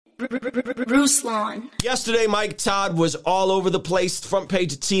Ruslan. Yesterday, Mike Todd was all over the place, front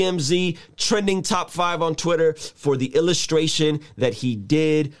page of TMZ, trending top 5 on Twitter for the illustration that he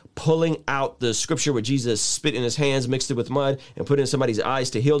did, pulling out the scripture where Jesus spit in his hands, mixed it with mud, and put it in somebody's eyes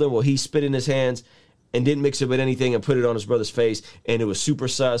to heal them. Well, he spit in his hands and didn't mix it with anything and put it on his brother's face, and it was super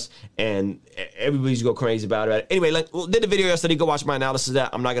sus, and everybody's go crazy about it. Anyway, did the video yesterday. Go watch my analysis of that.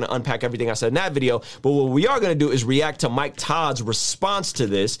 I'm not going to unpack everything I said in that video, but what we are going to do is react to Mike Todd's response to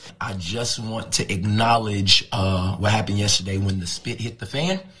this. I just want to acknowledge what happened yesterday when the spit hit the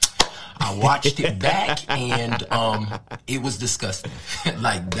fan. I watched it back, and it was disgusting.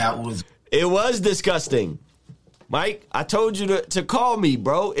 It was disgusting. Mike, I told you to call me,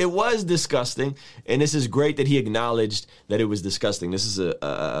 bro. It was disgusting, and this is great that he acknowledged that it was disgusting. This is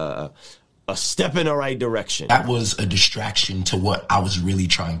a step in the right direction. That was a distraction to what I was really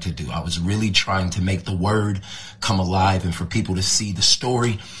trying to do. I was really trying to make the word come alive and for people to see the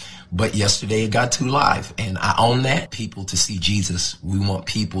story. But yesterday it got too live, and I own that. People to see Jesus. We want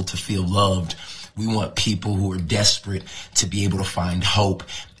people to feel loved. We want people who are desperate to be able to find hope.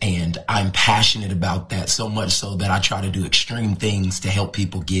 And I'm passionate about that, so much so that I try to do extreme things to help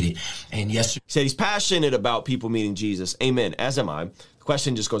people get it. And yesterday, he said he's passionate about people meeting Jesus. Amen. As am I. The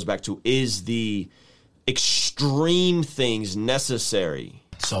question just goes back to, is the extreme things necessary?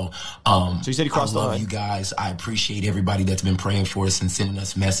 So he said he crossed the line. I love you guys. I appreciate everybody that's been praying for us and sending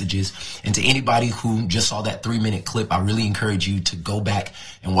us messages. And to anybody who just saw that 3-minute clip, I really encourage you to go back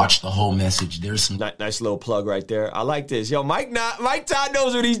and watch the whole message. There's some nice little plug right there. I like this. Yo, Mike Todd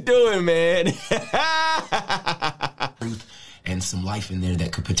knows what he's doing, man. Truth and some life in there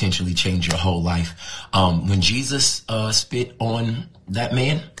that could potentially change your whole life. When Jesus spit on that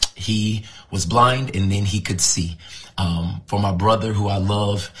man, he was blind and then he could see. For my brother who I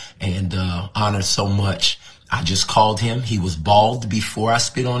love and honor so much, I just called him. He was bald before I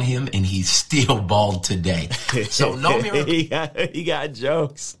spit on him, and he's still bald today. So no miracle. he got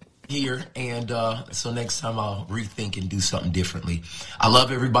jokes here, and so next time I'll rethink and do something differently. I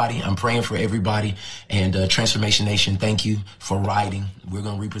love everybody. I'm praying for everybody. And Transformation Nation, thank you for riding. We're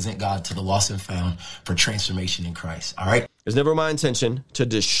going to represent God to the lost and found for transformation in Christ. All right? It's never my intention to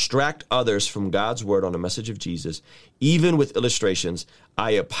distract others from God's word on the message of Jesus, even with illustrations.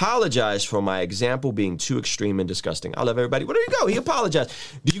 I apologize for my example being too extreme and disgusting. I love everybody. Where do you go? He apologized.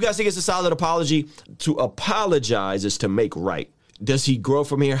 Do you guys think it's a solid apology? To apologize is to make right. Does he grow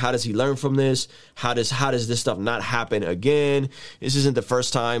from here? How does he learn from this? How does this stuff not happen again? This isn't the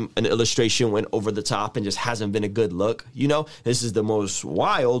first time an illustration went over the top and just hasn't been a good look. You know, this is the most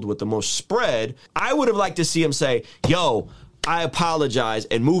wild with the most spread. I would have liked to see him say, yo, I apologize,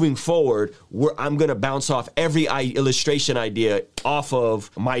 and moving forward, I'm going to bounce off every illustration idea off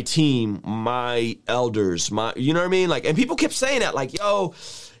of my team, my elders, you know what I mean? And people kept saying that, yo,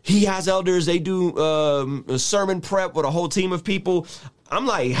 he has elders, they do a sermon prep with a whole team of people. I'm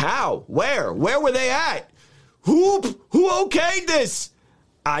like, how? Where were they at? Who okayed this?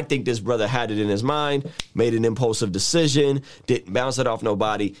 I think this brother had it in his mind, made an impulsive decision, didn't bounce it off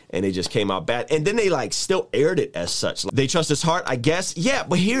nobody, and it just came out bad. And then they still aired it as such. They trust his heart, I guess. Yeah,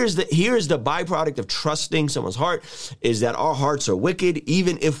 but here's the byproduct of trusting someone's heart, is that our hearts are wicked.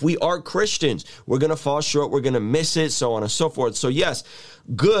 Even if we are Christians, we're going to fall short, we're going to miss it, so on and so forth. So yes,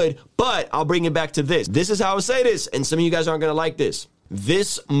 good, but I'll bring it back to this. This is how I say this, and some of you guys aren't going to like this.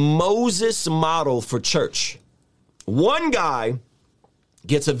 This Moses model for church. One guy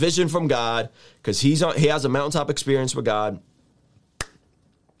gets a vision from God because he has a mountaintop experience with God,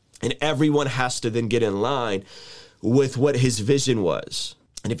 and everyone has to then get in line with what his vision was.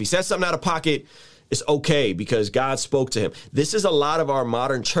 And if he says something out of pocket, it's okay because God spoke to him. This is a lot of our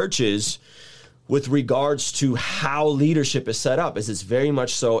modern churches with regards to how leadership is set up, is it's very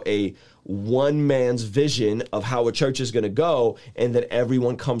much so a one man's vision of how a church is going to go, and then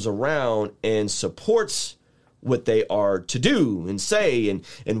everyone comes around and supports what they are to do and say,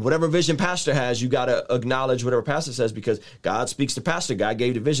 and whatever vision pastor has, you got to acknowledge whatever pastor says because God speaks to pastor. God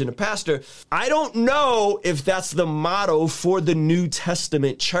gave the vision to pastor. I don't know if that's the motto for the New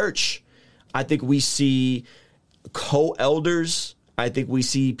Testament church. I think we see co-elders. I think we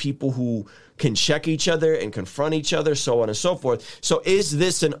see people who can check each other and confront each other, so on and so forth. So is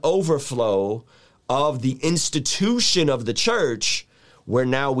this an overflow of the institution of the church, where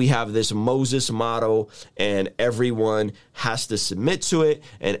now we have this Moses model and everyone has to submit to it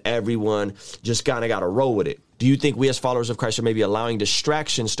and everyone just kind of got to roll with it? Do you think we as followers of Christ are maybe allowing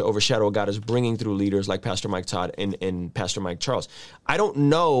distractions to overshadow what God is bringing through leaders like Pastor Mike Todd and Pastor Mike Charles? I don't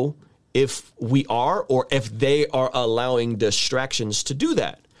know if we are or if they are allowing distractions to do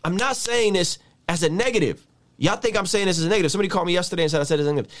that. I'm not saying this as a negative. Y'all think I'm saying this is negative. Somebody called me yesterday and said I said it's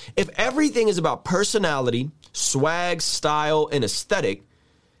negative. If everything is about personality, swag, style, and aesthetic,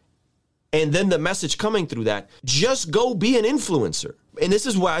 and then the message coming through that, just go be an influencer. And this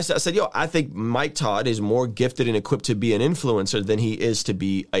is why I said, I think Mike Todd is more gifted and equipped to be an influencer than he is to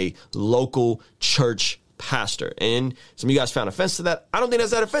be a local church pastor. And some of you guys found offense to that. I don't think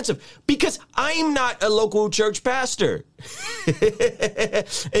that's that offensive because I'm not a local church pastor. And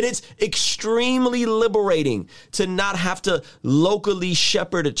it's extremely liberating to not have to locally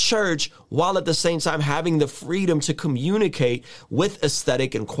shepherd a church while at the same time having the freedom to communicate with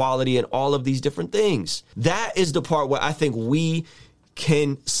aesthetic and quality and all of these different things. That is the part where I think we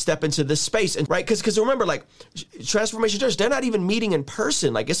can step into this space. And right, because remember, like Transformation Church, they're not even meeting in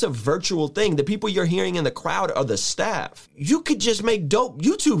person. Like it's a virtual thing. The people you're hearing in the crowd are the staff. You could just make dope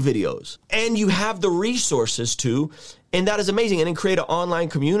YouTube videos and you have the resources to, and that is amazing. And then create an online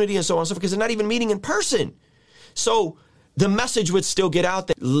community and so on and so forth because they're not even meeting in person. So the message would still get out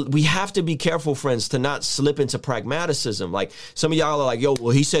there. We have to be careful, friends, to not slip into pragmaticism. Like some of y'all are like, yo,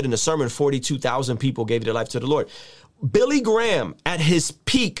 well, he said in the sermon, 42,000 people gave their life to the Lord. Billy Graham, at his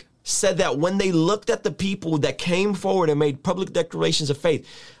peak, said that when they looked at the people that came forward and made public declarations of faith,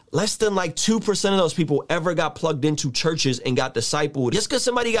 less than like 2% of those people ever got plugged into churches and got discipled. Just because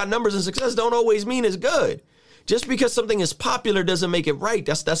somebody got numbers and success don't always mean it's good. Just because something is popular doesn't make it right.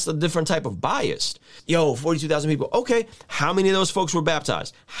 That's a different type of bias. Yo, 42,000 people. Okay, how many of those folks were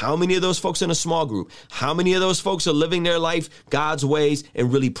baptized? How many of those folks in a small group? How many of those folks are living their life God's ways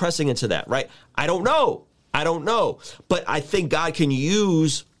and really pressing into that, right? I don't know. But I think God can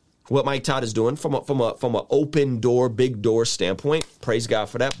use what Mike Todd is doing from a open door, big door standpoint. Praise God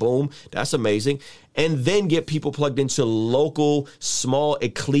for that. Boom. That's amazing. And then get people plugged into local, small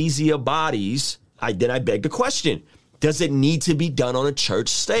ecclesia bodies. I beg the question. Does it need to be done on a church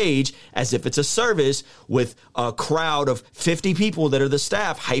stage as if it's a service with a crowd of 50 people that are the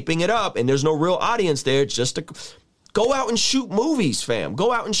staff hyping it up and there's no real audience there? It's just go out and shoot movies, fam.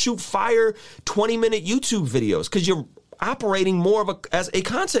 Go out and shoot fire 20-minute YouTube videos because you're operating more as a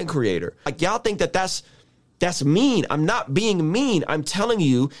content creator. Like y'all think that's mean. I'm not being mean. I'm telling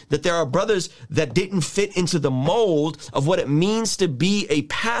you that there are brothers that didn't fit into the mold of what it means to be a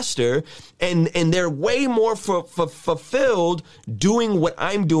pastor, and they're way more fulfilled doing what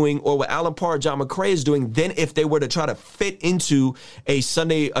I'm doing or what Alan Parr or John McCrae is doing than if they were to try to fit into a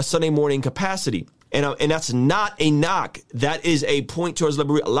Sunday morning capacity. And that's not a knock. That is a point towards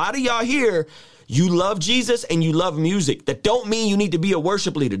liberation. A lot of y'all here, you love Jesus and you love music. That don't mean you need to be a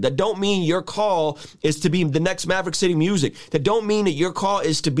worship leader. That don't mean your call is to be the next Maverick City Music. That don't mean that your call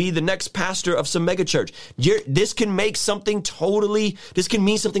is to be the next pastor of some mega church. This can mean something totally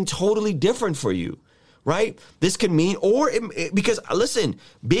different for you. Right? This can mean, because listen,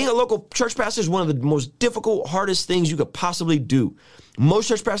 being a local church pastor is one of the most difficult, hardest things you could possibly do. Most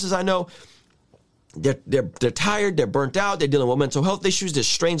church pastors I know, they're tired, they're burnt out, they're dealing with mental health issues, there's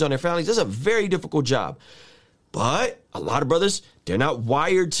strains on their families. This is a very difficult job. But a lot of brothers, they're not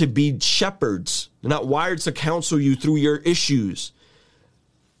wired to be shepherds. They're not wired to counsel you through your issues.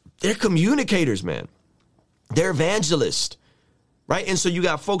 They're communicators, man. They're evangelists, right? And so you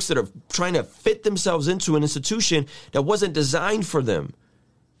got folks that are trying to fit themselves into an institution that wasn't designed for them.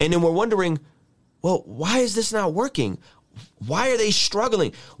 And then we're wondering, well, why is this not working? Why are they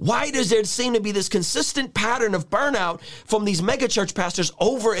struggling? Why does there seem to be this consistent pattern of burnout from these megachurch pastors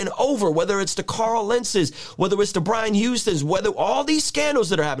over and over, whether it's the Carl Lentzes, whether it's the Brian Houstons, whether all these scandals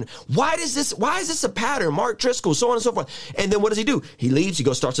that are happening? Why is this a pattern? Mark Driscoll, so on and so forth. And then what does he do? He leaves, he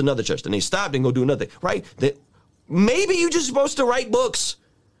goes, starts another church. Then he stopped and go do another thing, right? Maybe you're just supposed to write books.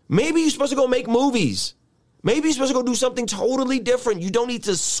 Maybe you're supposed to go make movies. Maybe you're supposed to go do something totally different. You don't need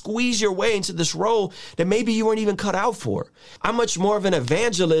to squeeze your way into this role that maybe you weren't even cut out for. I'm much more of an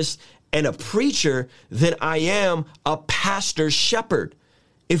evangelist and a preacher than I am a pastor shepherd.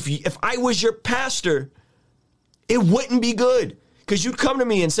 If I was your pastor, it wouldn't be good because you'd come to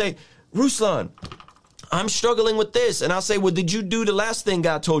me and say, Ruslan, I'm struggling with this. And I'll say, well, did you do the last thing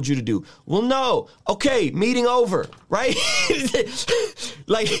God told you to do? Well, no. Okay, meeting over, right?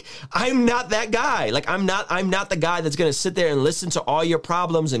 Like, I'm not that guy. Like, I'm not the guy that's going to sit there and listen to all your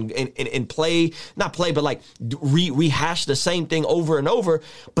problems and rehash the same thing over and over.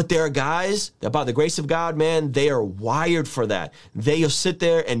 But there are guys that by the grace of God, man, they are wired for that. They'll sit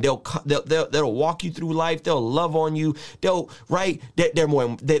there and they'll walk you through life. They'll love on you. They're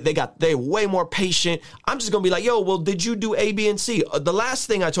way more patient. I'm just going to be like, yo, well, did you do A, B, and C? The last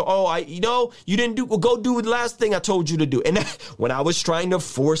thing I told, you didn't do, well, go do the last thing I told you to do. And when I was trying to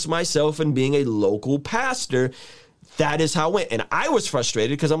force myself in being a local pastor, that is how it went. And I was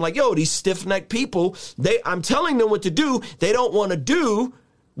frustrated because I'm like, yo, these stiff-necked people, I'm telling them what to do. They don't want to do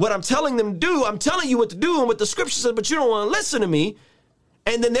what I'm telling them to do. I'm telling you what to do and what the scripture says, but you don't want to listen to me.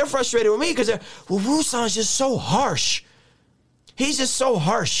 And then they're frustrated with me because Ruslan's just so harsh. He's just so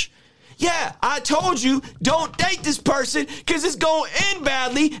harsh. Yeah, I told you, don't date this person because it's going to end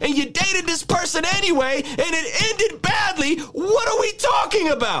badly, and you dated this person anyway, and it ended badly. What are we talking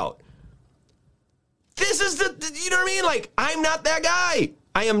about? This is you know what I mean? Like, I'm not that guy.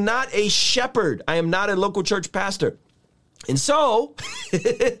 I am not a shepherd. I am not a local church pastor. And so,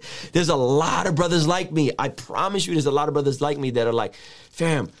 there's a lot of brothers like me. I promise you there's a lot of brothers like me that are like,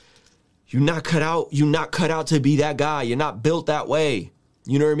 fam, you're not cut out to be that guy. You're not built that way.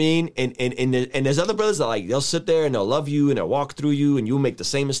 You know what I mean? And there's other brothers that like, they'll sit there and they'll love you and they'll walk through you and you'll make the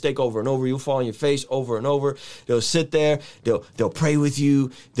same mistake over and over. You'll fall on your face over and over. They'll sit there. They'll pray with you.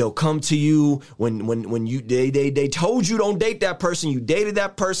 They'll come to you when they told you don't date that person. You dated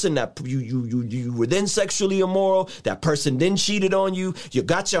that person, that you were then sexually immoral. That person then cheated on you. You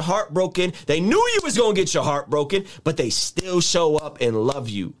got your heart broken. They knew you was going to get your heart broken, but they still show up and love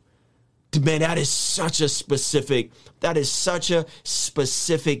you. Man, that is such a specific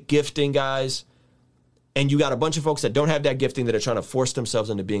gifting, guys. And you got a bunch of folks that don't have that gifting that are trying to force themselves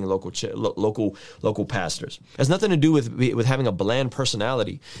into being local pastors. It has nothing to do with having a bland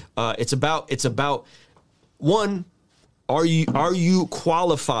personality. It's about one, are you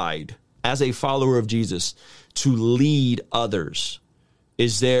qualified as a follower of Jesus to lead others?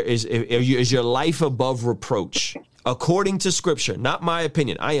 Is your life above reproach? According to scripture, not my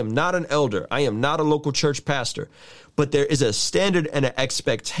opinion. I am not an elder. I am not a local church pastor. But there is a standard and an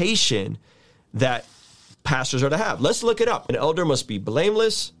expectation that pastors are to have. Let's look it up. An elder must be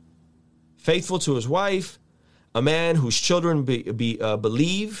blameless, faithful to his wife, a man whose children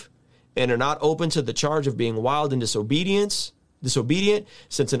believe and are not open to the charge of being wild and disobedient.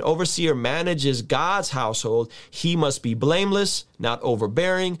 Since an overseer manages God's household, he must be blameless, not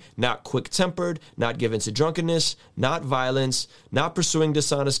overbearing, not quick-tempered, not given to drunkenness, not violence, not pursuing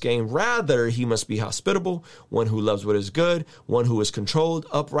dishonest gain. Rather, he must be hospitable, one who loves what is good, one who is controlled,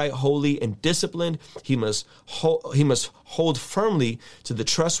 upright, holy, and disciplined. He must hold firmly to the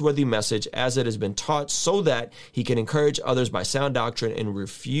trustworthy message as it has been taught so that he can encourage others by sound doctrine and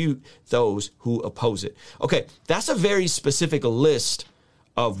refute those who oppose it. Okay, that's a very specific list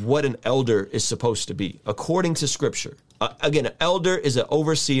of what an elder is supposed to be, according to scripture. Again, an elder is an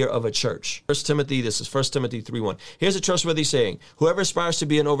overseer of a church. 1 Timothy 3:1. Here's a trustworthy saying. Whoever aspires to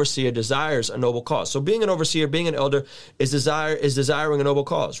be an overseer desires a noble cause. So being an overseer, being an elder is desiring a noble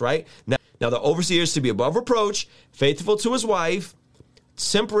cause, right? Now the overseer is to be above reproach, faithful to his wife,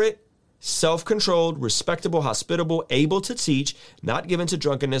 temperate, self-controlled, respectable, hospitable, able to teach, not given to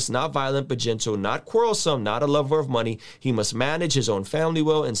drunkenness, not violent but gentle, not quarrelsome, not a lover of money. He must manage his own family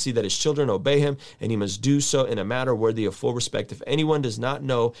well and see that his children obey him, and he must do so in a manner worthy of full respect. If anyone does not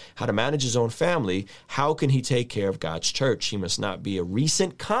know how to manage his own family, how can he take care of God's church? He must not be a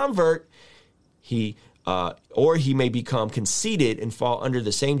recent convert. Or he may become conceited and fall under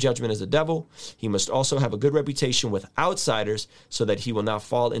the same judgment as the devil. He must also have a good reputation with outsiders so that he will not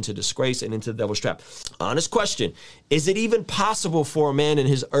fall into disgrace and into the devil's trap. Honest question. Is it even possible for a man in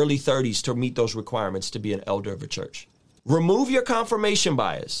his early 30s to meet those requirements to be an elder of a church? Remove your confirmation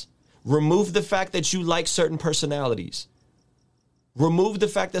bias. Remove the fact that you like certain personalities. Remove the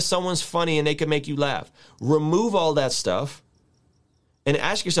fact that someone's funny and they can make you laugh. Remove all that stuff and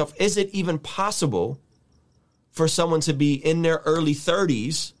ask yourself, is it even possible for someone to be in their early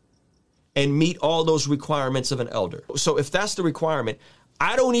 30s and meet all those requirements of an elder? So if that's the requirement,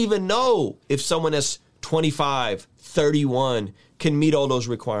 I don't even know if someone that's 25, 31 can meet all those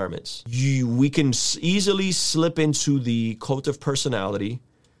requirements. We can easily slip into the cult of personality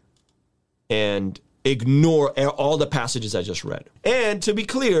and ignore all the passages I just read. And to be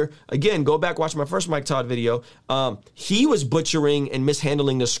clear, again, go back, watch my first Mike Todd video. He was butchering and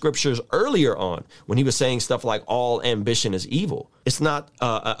mishandling the scriptures earlier on when he was saying stuff like all ambition is evil. It's not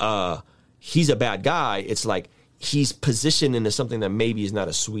he's a bad guy. It's like he's positioned into something that maybe is not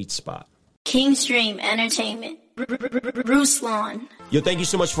a sweet spot. Kingstream Entertainment. Ruslan. Yo, thank you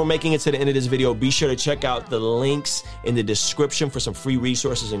so much for making it to the end of this video. Be sure to check out the links in the description for some free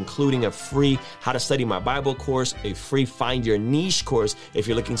resources, including a free How to Study My Bible course, a free Find Your Niche course if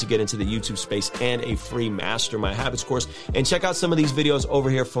you're looking to get into the YouTube space, and a free Master My Habits course. And check out some of these videos over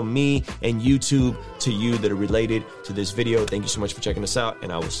here from me and YouTube to you that are related to this video. Thank you so much for checking us out,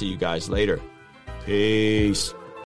 and I will see you guys later. Peace.